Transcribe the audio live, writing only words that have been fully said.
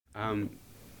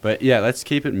But yeah, let's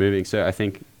keep it moving. So I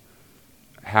think,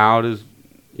 how does,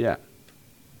 yeah,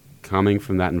 coming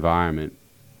from that environment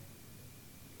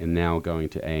and now going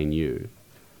to ANU.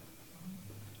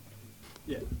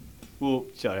 Yeah. Well,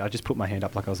 sorry, I just put my hand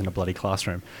up like I was in a bloody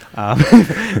classroom.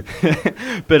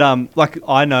 But like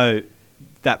I know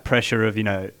that pressure of,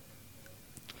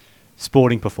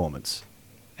 sporting performance.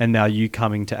 And now you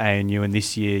coming to ANU, and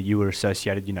this year you were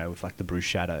associated, with like the Bruce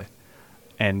Shadow.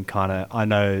 And kind of, I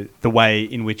know the way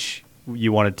in which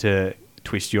you wanted to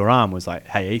twist your arm was like,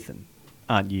 hey, Ethan,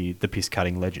 aren't you the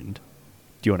piss-cutting legend?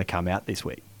 Do you want to come out this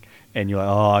week? And you're like,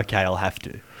 oh, okay, I'll have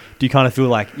to. Do you kind of feel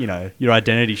like, your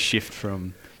identity shift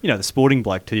from, the sporting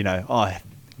bloke to, oh,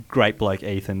 great bloke,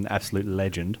 Ethan, absolute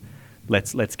legend.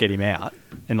 Let's get him out.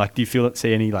 And like, do you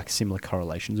see any like similar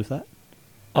correlations with that?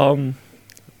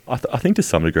 I think to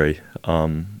some degree,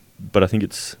 but I think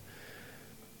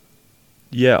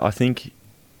I think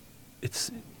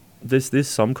there's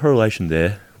some correlation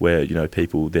there where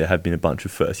there have been a bunch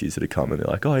of first years that have come and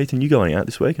they're like, oh, Ethan, you going out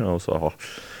this week? And I was like, oh,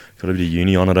 got a bit of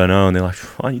uni on, I don't know. And they're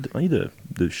like, are you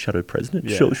the shadow president?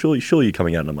 Yeah. Surely you're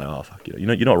coming out. And I'm like, oh fuck,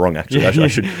 you're not wrong actually.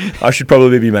 I should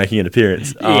probably be making an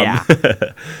appearance. Yeah.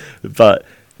 But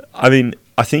I mean,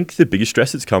 I think the biggest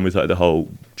stress that's come with like the whole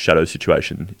shadow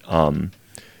situation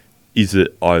is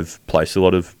that I've placed a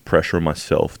lot of pressure on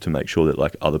myself to make sure that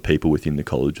like other people within the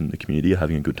college and the community are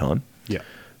having a good time. Yeah.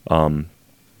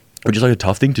 Which is like a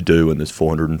tough thing to do when there's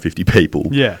 450 people.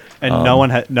 Yeah, and no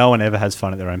one ever has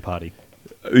fun at their own party.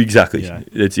 Exactly. Yeah.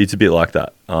 It's a bit like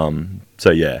that.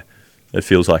 So yeah, it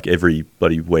feels like every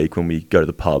bloody week when we go to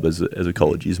the pub as a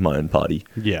college is my own party.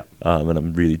 Yeah. And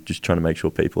I'm really just trying to make sure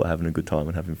people are having a good time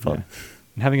and having fun. Yeah.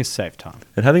 And having a safe time.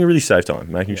 And having a really safe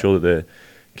time, making sure that they're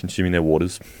consuming their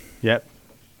waters. Yep.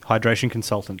 Hydration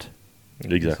consultant.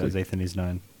 Exactly. As Ethan is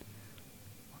known.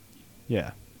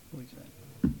 Yeah.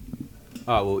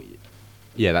 Oh, well,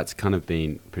 yeah, that's kind of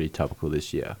been pretty topical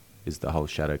this year, is the whole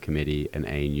Shadow Committee and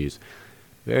ANU's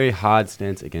very hard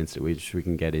stance against it, which we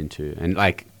can get into. And,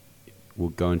 like, we'll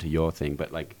go into your thing,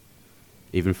 but, like,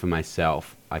 even for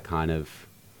myself, I kind of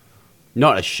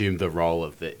not assumed the role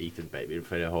of the Ethan Bateman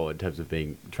for the whole in terms of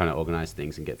trying to organize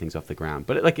things and get things off the ground.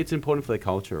 But, like, it's important for the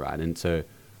culture, right? And so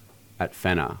at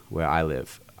Fenner, where I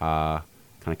live, kind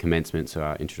of commencement, so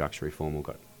our introductory formal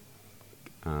got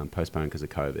postponed because of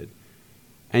COVID.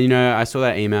 And, I saw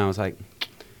that email. I was like,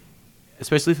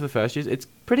 especially for the first years, it's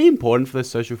pretty important for the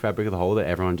social fabric of the whole that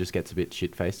everyone just gets a bit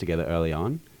shit-faced together early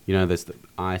on. There's the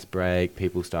ice break.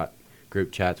 People start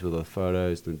group chats with all the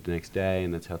photos the next day,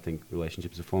 and that's how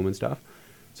relationships are formed and stuff.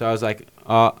 So I was like,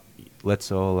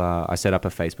 let's all... I set up a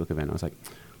Facebook event. I was like,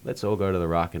 let's all go to the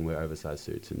Ruck and wear oversized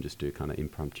suits and just do kind of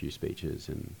impromptu speeches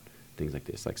and things like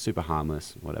this, like super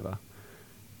harmless, whatever.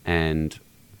 And...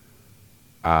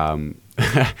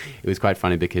 it was quite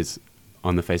funny because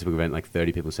on the Facebook event, like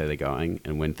 30 people say they're going,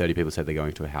 and when 30 people said they're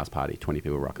going to a house party, 20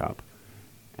 people rock up.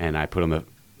 And I put on the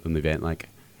event like,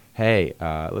 hey,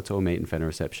 let's all meet in Fenner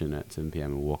Reception at 7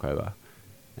 p.m. and walk over.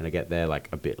 And I get there like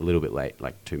a little bit late,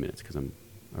 like 2 minutes, because I'm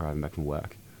arriving back from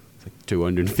work. It's like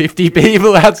 250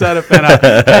 people outside of Fenner.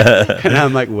 And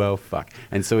I'm like, well, fuck.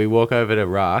 And so we walk over to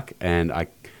Ruck, and I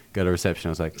go to reception.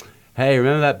 I was like, hey,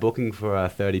 remember that booking for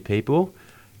 30 people?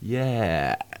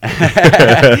 Yeah.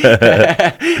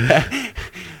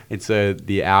 And so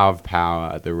the hour of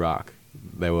power at the Ruck,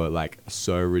 they were like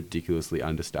so ridiculously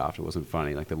understaffed. It wasn't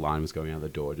funny. Like the line was going out the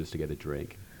door just to get a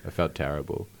drink. I felt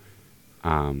terrible.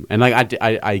 And like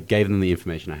I gave them the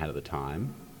information I had at the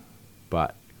time,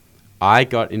 but I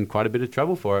got in quite a bit of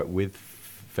trouble for it with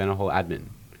Fenner Hall admin.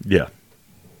 Yeah.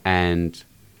 And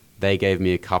they gave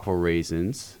me a couple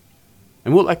reasons.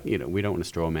 And we don't want to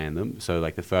straw man them. So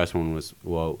like the first one was,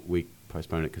 well, we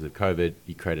postponed it because of COVID.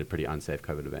 You created a pretty unsafe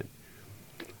COVID event.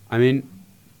 I mean,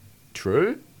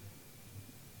 true.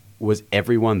 Was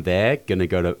everyone there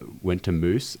went to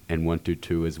Moose and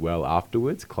 122 as well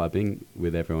afterwards, clubbing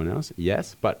with everyone else?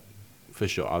 Yes, but for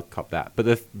sure, I'll cop that.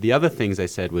 But the other things they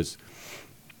said was,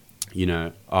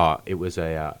 it was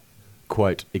a,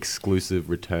 quote,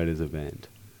 exclusive returners event.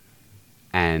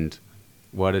 And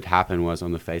what had happened was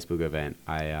on the Facebook event,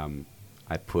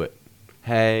 I put,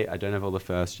 hey, I don't have all the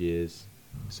first years,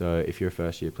 so if you're a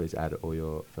first year, please add all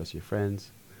your first year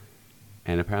friends.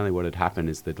 And apparently what had happened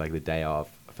is that like the day of,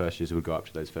 first years would go up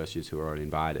to those first years who were already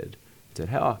invited and said,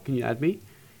 hey, can you add me?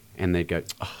 And they'd go,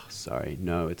 oh, sorry,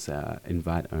 no, it's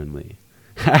invite only.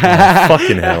 Oh,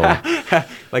 fucking hell.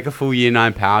 Like a full year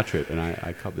 9 power trip, and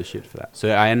I copped the shit for that. So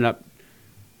I ended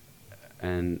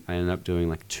up doing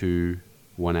like 2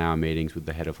 1-hour meetings with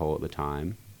the head of hall at the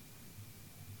time,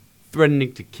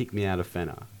 threatening to kick me out of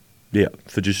Fenner. Yeah,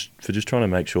 for just trying to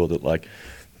make sure that like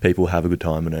people have a good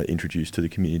time and are introduced to the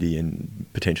community and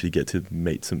potentially get to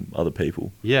meet some other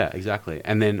people. Yeah, exactly.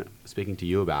 And then speaking to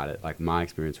you about it, like my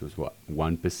experience was what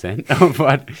 1% of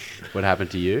what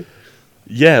happened to you.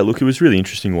 Yeah, look, it was a really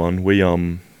interesting one. We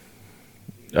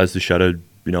as the Shadow,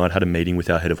 I'd had a meeting with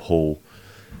our head of hall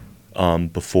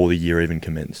before the year even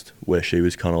commenced, where she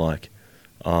was kind of like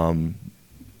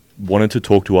wanted to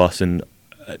talk to us, and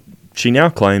she now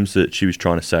claims that she was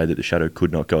trying to say that the Shadow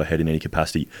could not go ahead in any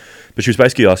capacity, but she was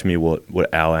basically asking me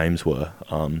what our aims were,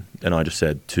 and I just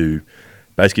said to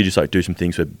basically just like do some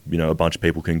things where a bunch of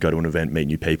people can go to an event, meet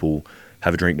new people,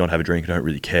 have a drink, not have a drink, I don't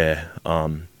really care.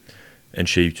 And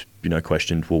she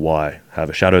questioned, well, why have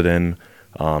a Shadow then?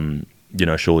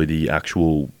 Surely the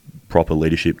actual proper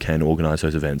leadership can organise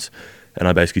those events. And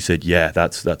I basically said, yeah,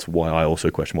 that's why I also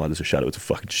question why there's a Shadow. It's a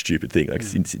fucking stupid thing. Like,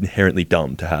 it's inherently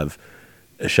dumb to have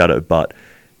a Shadow, but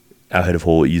our head of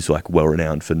hall is like well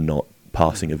renowned for not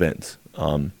passing events.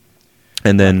 And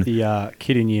then like the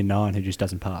kid in year 9 who just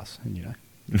doesn't pass and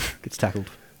gets tackled,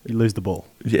 you lose the ball.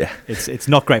 Yeah, it's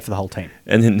not great for the whole team.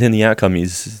 And then the outcome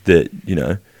is that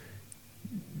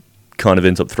kind of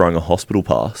ends up throwing a hospital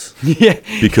pass. Yeah,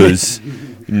 because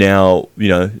now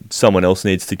someone else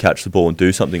needs to catch the ball and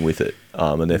do something with it,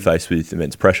 and they're faced with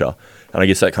immense pressure. And I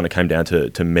guess that kind of came down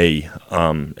to me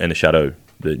and the Shadow,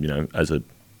 that as a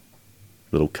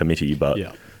little committee, but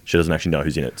she doesn't actually know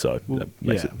who's in it, so that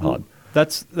makes it hard.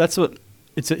 That's what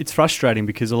it's frustrating,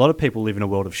 because a lot of people live in a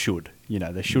world of should.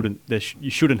 They shouldn't. You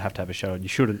shouldn't have to have a Shadow, and you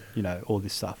shouldn't. All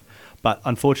this stuff. But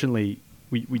unfortunately,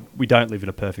 we don't live in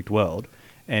a perfect world,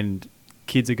 and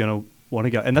kids are going to want to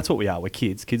go, and that's what we are. We're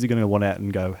kids. Kids are going to want out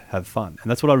and go have fun,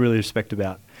 and that's what I really respect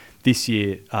about this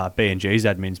year. B&G's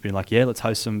admin's been like, yeah, let's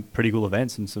host some pretty cool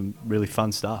events and some really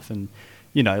fun stuff, and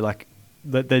like.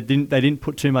 They didn't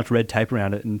put too much red tape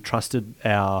around it, and trusted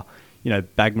our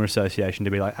Bagma Association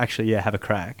to be like, actually, yeah, have a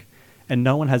crack. And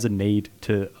no one has a need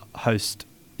to host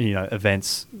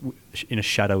events in a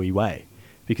shadowy way,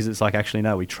 because it's like, actually,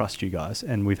 no, we trust you guys,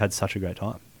 and we've had such a great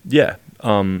time. Yeah,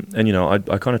 and I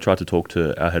kind of tried to talk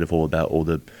to our head of hall about all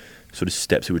the sort of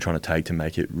steps that we're trying to take to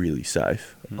make it really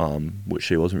safe, which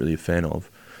she wasn't really a fan of.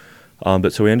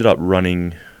 But so we ended up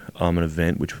running an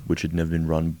event which had never been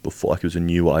run before. Like, it was a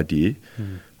new idea.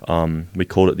 We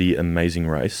called it the Amazing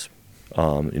Race,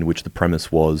 in which the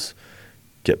premise was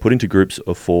get put into groups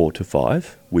of 4 to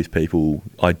 5 with people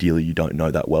ideally you don't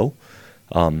know that well,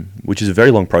 which is a very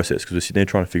long process, because we're sitting there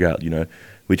trying to figure out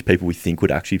which people we think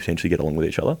would actually potentially get along with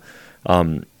each other,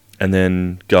 and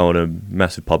then go on a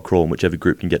massive pub crawl, and whichever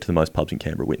group can get to the most pubs in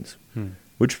Canberra wins.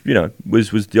 Which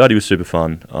was the idea was super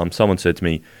fun. Someone said to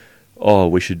me, oh,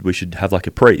 we should have like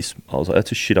a prees. I was like,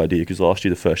 that's a shit idea, because last year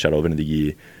the first Shadow event of the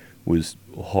year was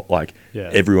hot,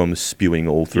 everyone was spewing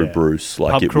all through Bruce.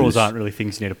 Like, pub crawls aren't really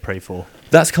things you need a pre for.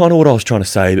 That's kind of what I was trying to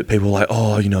say, but people were like,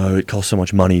 oh, it costs so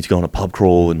much money to go on a pub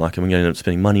crawl, and like I'm going to end up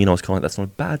spending money, and I was kind of like, that's not a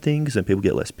bad thing, because then people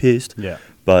get less pissed. Yeah.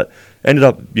 But ended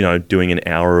up doing an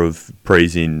hour of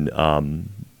prees in down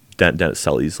at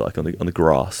Sully's, like on the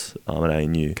grass at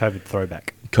ANU. COVID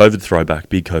throwback,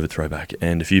 big COVID throwback,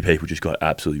 and a few people just got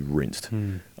absolutely rinsed.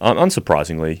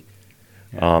 Unsurprisingly,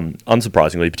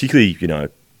 particularly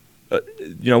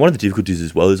one of the difficulties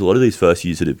as well is a lot of these first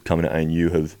years that have come into ANU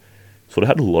have sort of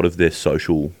had a lot of their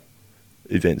social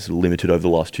events limited over the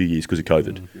last 2 years because of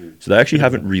COVID. So they actually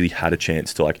haven't really had a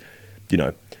chance to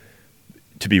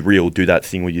to be real, do that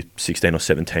thing where you're 16 or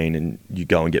 17 and you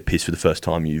go and get pissed for the first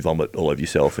time, you vomit all over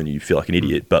yourself and you feel like an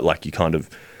idiot, but like you kind of...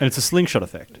 And it's a slingshot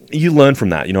effect. You learn from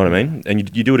that, you know what I mean?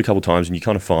 And you do it a couple of times and you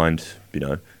kind of find,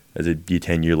 as a year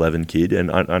 10, year 11 kid,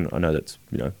 and I know that's,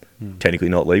 technically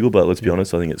not legal, but let's be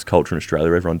honest, I think it's culture in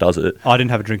Australia, everyone does it. I didn't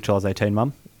have a drink till I was 18,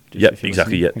 Mum. Yep,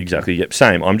 exactly, yep.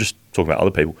 Same, I'm just talking about other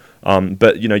people.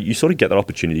 But, you sort of get that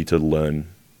opportunity to learn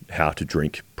how to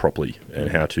drink properly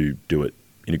and how to do it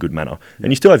in a good manner.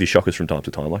 And you still have your shockers from time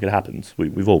to time, like it happens.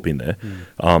 We've all been there.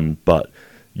 But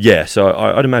yeah, so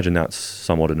I'd imagine that's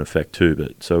somewhat an effect too.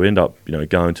 But so we end up,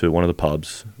 going to one of the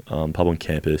pubs, pub on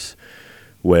campus,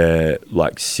 where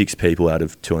like 6 people out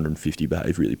of 250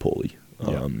 behave really poorly.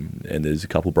 And there's a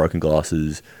couple broken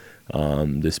glasses.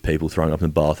 There's people throwing up in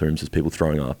the bathrooms. There's people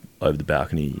throwing up over the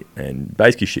balcony, and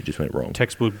basically shit just went wrong.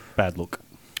 Textbook bad look.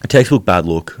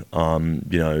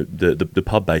 The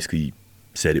pub basically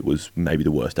said it was maybe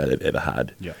the worst day they've ever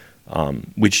had. Yeah.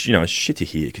 Which, is shit to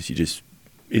hear, because it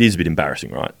is a bit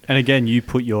embarrassing, right? And again, you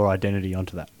put your identity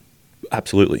onto that.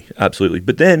 Absolutely.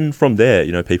 But then from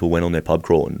there, people went on their pub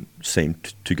crawl and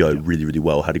seemed to go really, really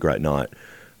well, had a great night.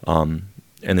 And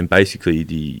then basically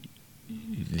the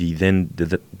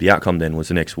outcome then was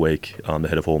the next week, the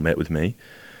head of hall met with me.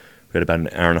 We had about an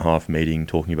hour and a half meeting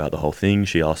talking about the whole thing.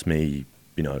 She asked me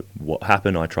what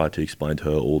happened. I tried to explain to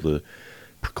her all the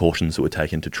precautions that were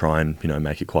taken to try and,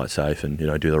 make it quite safe and,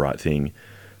 do the right thing.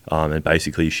 And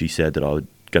basically she said that I was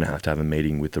going to have a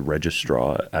meeting with the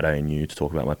registrar at ANU to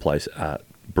talk about my place at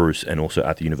Bruce and also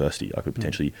at the university. I could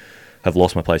potentially have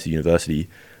lost my place at the university.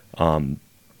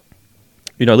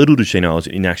 Little did she know I was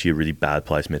in actually a really bad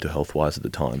place mental health-wise at the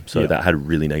time. So that had a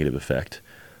really negative effect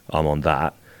on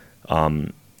that.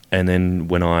 And then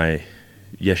when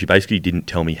she basically didn't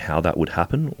tell me how that would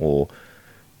happen or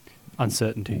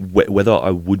uncertainty. Whether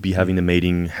I would be having the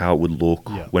meeting, how it would look,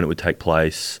 when it would take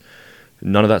place,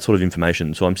 none of that sort of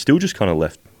information. So I'm still just kind of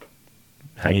left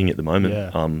hanging at the moment.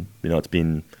 Yeah. It's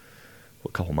been a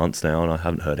couple of months now and I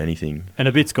haven't heard anything. And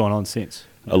a bit's gone on since.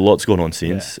 A lot's gone on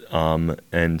since. Yeah.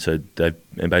 And so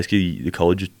basically the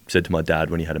college said to my dad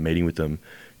when he had a meeting with them,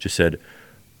 just said,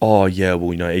 oh yeah,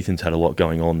 well, Ethan's had a lot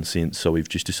going on since, so we've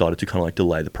just decided to kind of like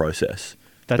delay the process.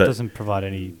 That doesn't provide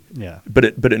any, But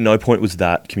at no point was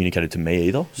that communicated to me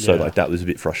either. So that was a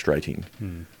bit frustrating.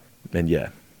 And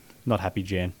not happy,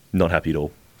 Jan. Not happy at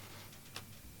all.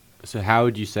 So how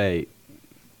would you say,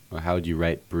 or how would you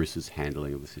rate Bruce's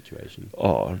handling of the situation?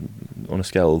 Oh, on a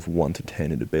scale of 1 to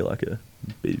 10, it'd be like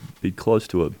be close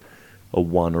to a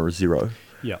 1 or a 0.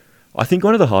 Yeah. I think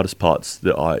one of the hardest parts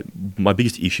my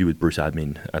biggest issue with Bruce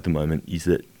admin at the moment is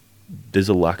that there's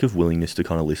a lack of willingness to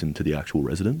kind of listen to the actual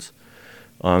residents.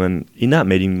 And in that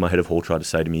meeting, my head of hall tried to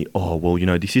say to me, oh, well,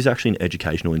 this is actually an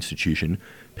educational institution.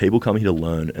 People come here to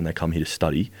learn and they come here to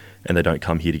study and they don't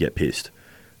come here to get pissed.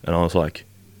 And I was like,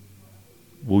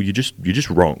 well, you're just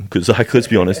wrong. Because let's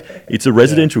be honest, it's a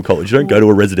residential college. You don't go to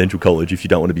a residential college if you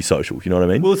don't want to be social. You know what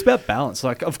I mean? Well, it's about balance.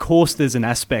 Like, of course, there's an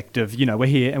aspect of, we're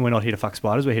here and we're not here to fuck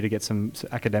spiders. We're here to get some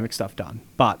academic stuff done.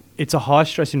 But it's a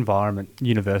high-stress environment,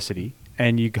 university,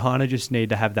 and you kind of just need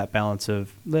to have that balance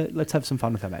of let's have some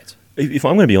fun with our mates. If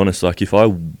I'm going to be honest, like if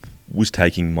I was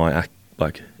taking my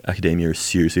academia as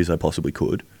seriously as I possibly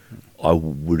could, I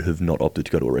would have not opted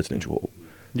to go to a residential hall.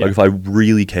 Yeah. Like if I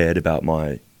really cared about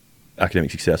my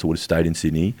academic success, I would have stayed in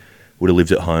Sydney, would have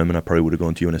lived at home, and I probably would have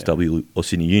gone to UNSW or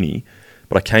Sydney Uni.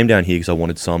 But I came down here because I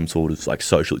wanted some sort of like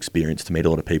social experience to meet a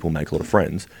lot of people, make a lot of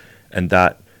friends, and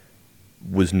that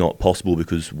was not possible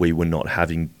because we were not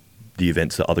having the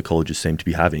events that other colleges seemed to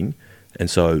be having, and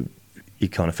so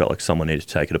it kind of felt like someone needed to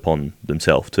take it upon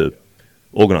themselves to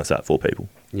organise that for people.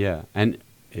 Yeah, and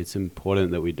it's important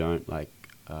that we don't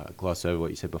gloss over what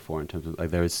you said before in terms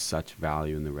of there is such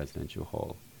value in the residential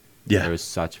hall. Yeah. There is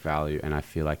such value, and I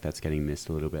feel like that's getting missed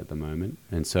a little bit at the moment.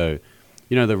 And so,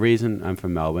 the reason I'm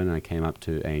from Melbourne and I came up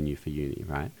to ANU for uni,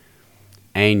 right?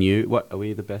 ANU, what, are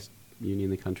we the best uni in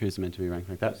the country? Is it meant to be ranked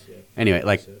like that? Yeah. Anyway,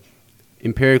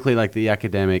 empirically, the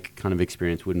academic kind of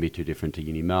experience wouldn't be too different to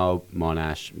Uni Mel,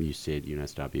 Monash, USyd,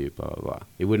 UNSW, blah, blah, blah.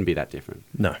 It wouldn't be that different.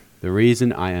 No. The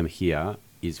reason I am here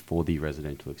is for the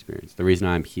residential experience. The reason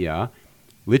I'm here,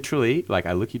 literally,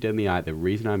 I look you dead in the eye, the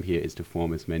reason I'm here is to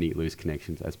form as many loose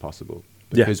connections as possible.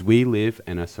 Because we live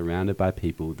and are surrounded by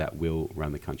people that will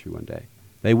run the country one day.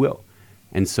 They will.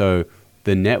 And so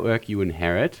the network you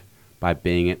inherit by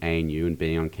being at ANU and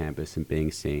being on campus and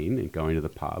being seen and going to the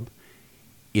pub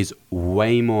is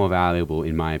way more valuable,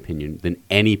 in my opinion, than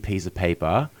any piece of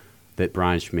paper that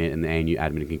Brian Schmidt and the ANU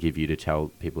admin can give you to tell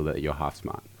people that you're half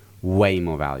smart. Way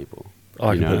more valuable.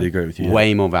 I completely agree with you.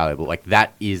 Way more valuable.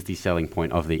 That is the selling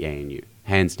point of the ANU.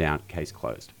 Hands down, case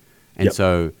closed. And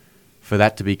so for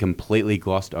that to be completely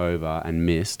glossed over and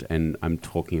missed, and I'm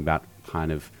talking about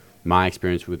kind of my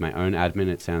experience with my own admin,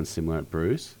 it sounds similar at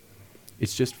Bruce,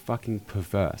 it's just fucking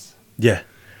perverse. Yeah.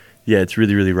 Yeah, it's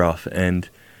really, really rough. And,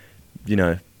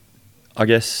 I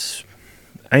guess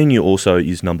ANU also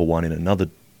is number one in another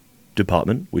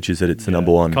department, which is that it's the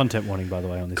number one... Content warning, by the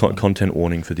way, on this one. Content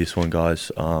warning for this one,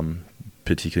 guys,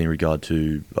 particularly in regard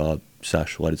to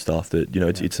SASH-related stuff, that,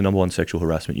 it's the number one sexual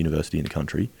harassment university in the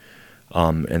country,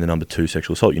 and the number 2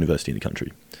 sexual assault university in the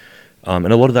country.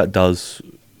 And a lot of that does,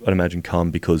 I'd imagine, come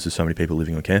because there's so many people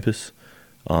living on campus,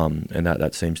 and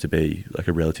that seems to be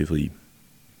a relatively...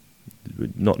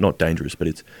 Not dangerous,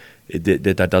 but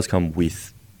that does come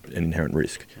with an inherent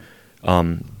risk.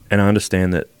 And I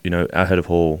understand that, our head of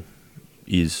hall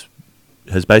has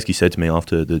basically said to me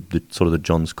after the sort of the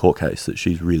John's court case that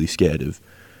she's really scared of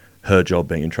her job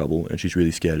being in trouble, and she's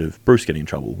really scared of Bruce getting in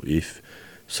trouble if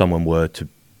someone were to,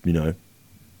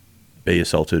 be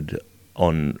assaulted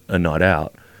on a night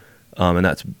out. And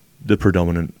that's the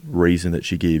predominant reason that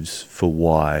she gives for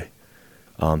why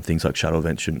things like shadow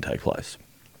events shouldn't take place.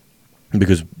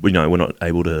 Because we're not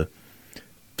able to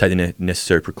take the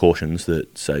necessary precautions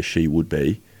that, say, she would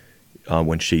be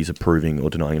when she's approving or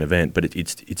denying an event. But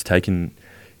it's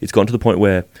gone to the point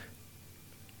where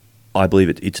I believe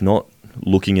it's not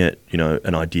looking at,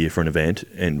 an idea for an event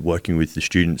and working with the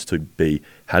students to be,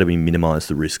 how do we minimize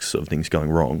the risks of things going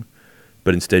wrong?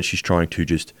 But instead she's trying to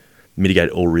just mitigate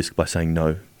all risk by saying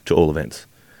no to all events.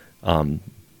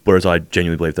 Whereas I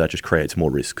genuinely believe that just creates more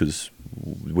risk because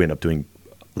we end up doing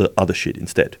the other shit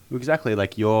instead. Exactly.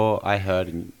 Like I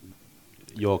heard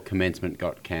your commencement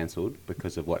got cancelled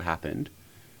because of what happened.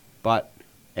 But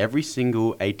every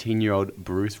single 18-year-old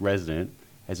Bruce resident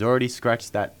has already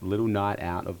scratched that little night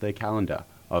out of their calendar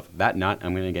of that night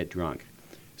I'm going to get drunk.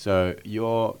 So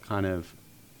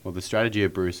the strategy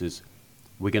of Bruce is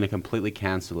we're going to completely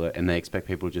cancel it and they expect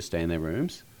people to just stay in their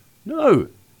rooms. No.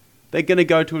 They're going to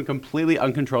go to a completely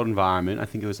uncontrolled environment. I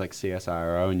think it was like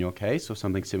CSIRO in your case or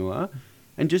something similar.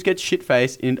 And just get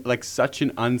shit-faced in like such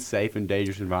an unsafe and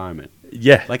dangerous environment.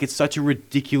 Yeah. Like it's such a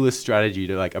ridiculous strategy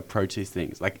to like approach these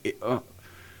things. And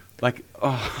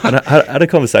I had a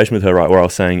conversation with her, right, where I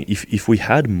was saying if we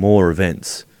had more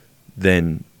events,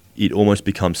 then it almost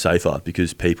becomes safer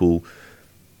because people,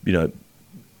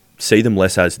 see them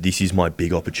less as this is my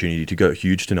big opportunity to go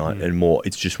huge tonight and more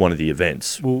it's just one of the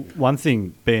events. Well, one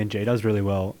thing B&G does really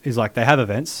well is like they have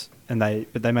events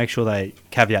but they make sure they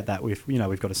caveat that with,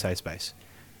 we've got a safe space.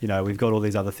 We've got all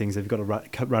these other things. They've got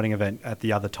a running event at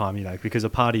the other time, because a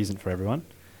party isn't for everyone,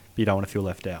 but you don't want to feel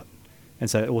left out. And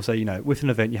so also, with an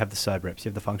event, you have the SOB reps,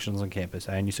 you have the functionals on campus,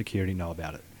 and your security know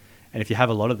about it. And if you have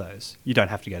a lot of those, you don't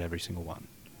have to get every single one.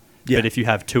 Yeah. But if you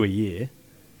have 2 a year,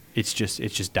 it's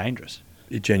just dangerous.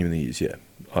 It genuinely is, yeah.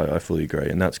 I fully agree.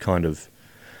 And that's kind of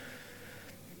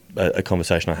a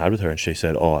conversation I had with her, and she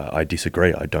said, I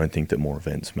disagree. I don't think that more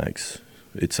events makes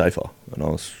it safer. And I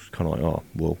was kind of like,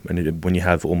 well, and when you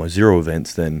have almost zero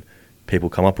events, then people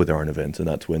come up with their own events, and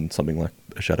that's when something like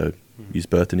a shadow is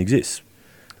birthed and exists.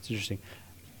 That's interesting.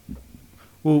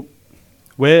 Well,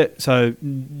 so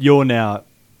you're now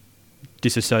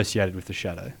disassociated with the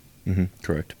shadow. Mm-hmm,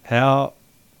 correct. How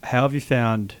have you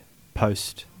found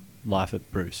post life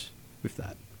at Bruce with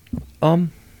that?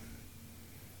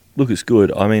 Look, it's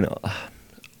good. I mean,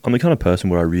 I'm the kind of person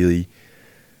where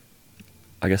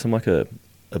I guess I'm like a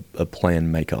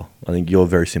plan maker. I think you're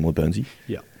very similar, Burnsy.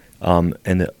 Yeah.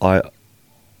 And I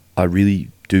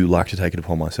really do like to take it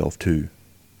upon myself to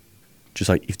just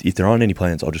like, if there aren't any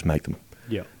plans, I'll just make them.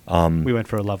 Yeah. We went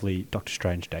for a lovely Doctor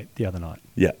Strange date the other night.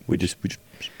 Yeah. We just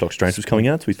Doctor Strange was coming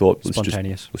out, so we thought let's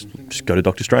just go to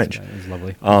Doctor Strange. It was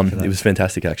lovely. It was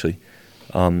fantastic, actually.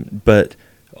 But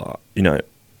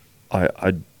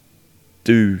I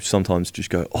do sometimes just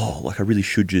go, I really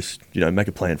should just, make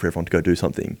a plan for everyone to go do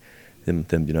something.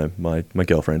 Then my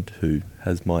girlfriend, who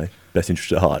has my best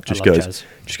interest at heart, just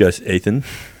goes, Ethan,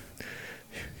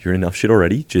 you're in enough shit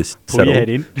already. Just pull your head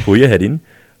in. Pull your head in.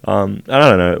 I don't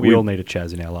know. We all need a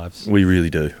Chaz in our lives. We really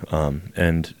do.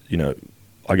 And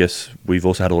I guess we've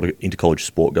also had a lot of inter-college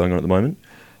sport going on at the moment.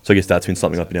 So I guess that's been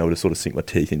something I've been able to sort of sink my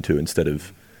teeth into instead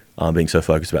of being so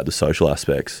focused about the social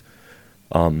aspects.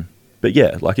 But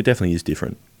yeah, like it definitely is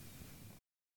different.